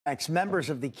Thanks.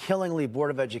 Members of the Killingly Board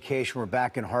of Education were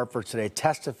back in Hartford today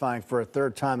testifying for a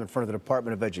third time in front of the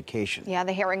Department of Education. Yeah,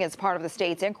 the hearing is part of the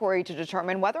state's inquiry to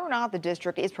determine whether or not the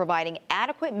district is providing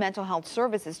adequate mental health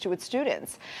services to its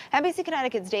students. NBC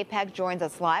Connecticut's Dave Peck joins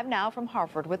us live now from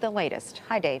Hartford with the latest.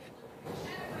 Hi, Dave.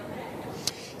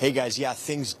 Hey guys, yeah,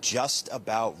 things just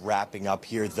about wrapping up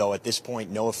here, though at this point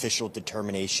no official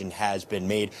determination has been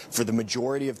made. For the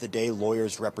majority of the day,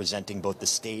 lawyers representing both the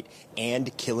state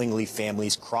and Killingly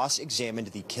families cross-examined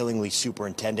the Killingly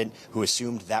superintendent who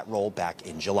assumed that role back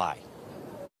in July.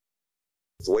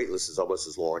 The wait list is almost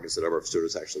as long as the number of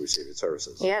students actually receiving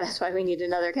services. Yeah, that's why we need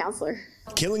another counselor.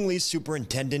 Killingly's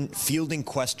superintendent fielding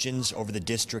questions over the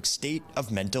district's state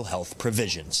of mental health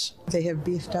provisions. They have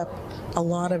beefed up a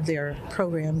lot of their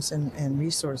programs and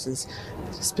resources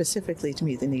specifically to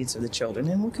meet the needs of the children,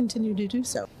 and will continue to do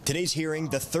so. Today's hearing,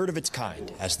 the third of its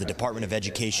kind, as the Department of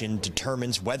Education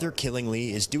determines whether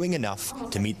Killingly is doing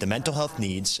enough to meet the mental health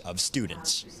needs of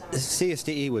students.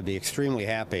 CSDE would be extremely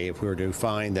happy if we were to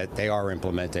find that they are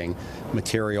implementing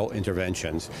material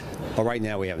interventions, but right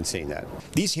now we haven't seen that.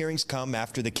 These hearings come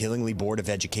after the Killingly Board of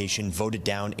Education voted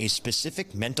down a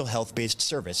specific mental health-based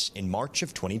service in March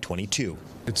of 2022.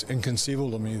 It's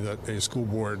inconceivable to me that a school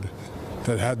board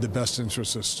that had the best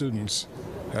interests of students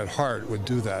at heart would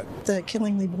do that. The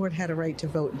Killingly Board had a right to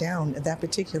vote down that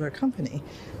particular company.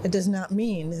 It does not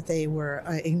mean that they were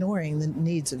ignoring the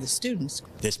needs of the students.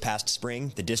 This past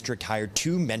spring, the district hired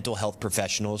 2 mental health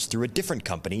professionals through a different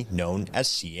company known as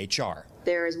CHR.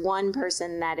 There is one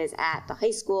person that is at the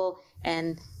high school,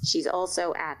 and she's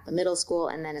also at the middle school,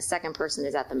 and then a second person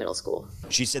is at the middle school.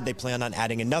 She said they plan on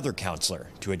adding another counselor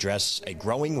to address a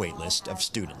growing wait list of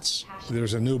students.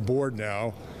 There's a new board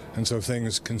now, and so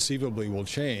things conceivably will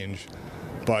change,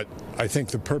 but I think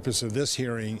the purpose of this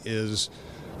hearing is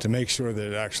to make sure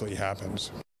that it actually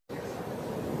happens.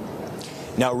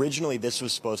 Now, originally this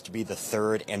was supposed to be the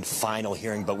third and final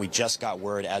hearing, but we just got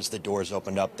word as the doors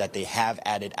opened up that they have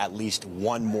added at least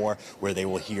one more where they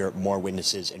will hear more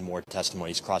witnesses and more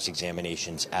testimonies,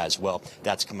 cross-examinations as well.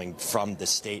 That's coming from the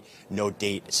state. No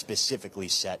date specifically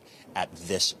set at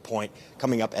this point.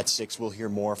 Coming up at 6, we'll hear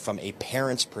more from a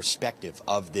parent's perspective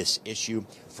of this issue.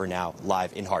 For now,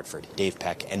 live in Hartford, Dave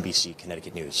Peck, NBC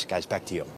Connecticut News. Guys, back to you.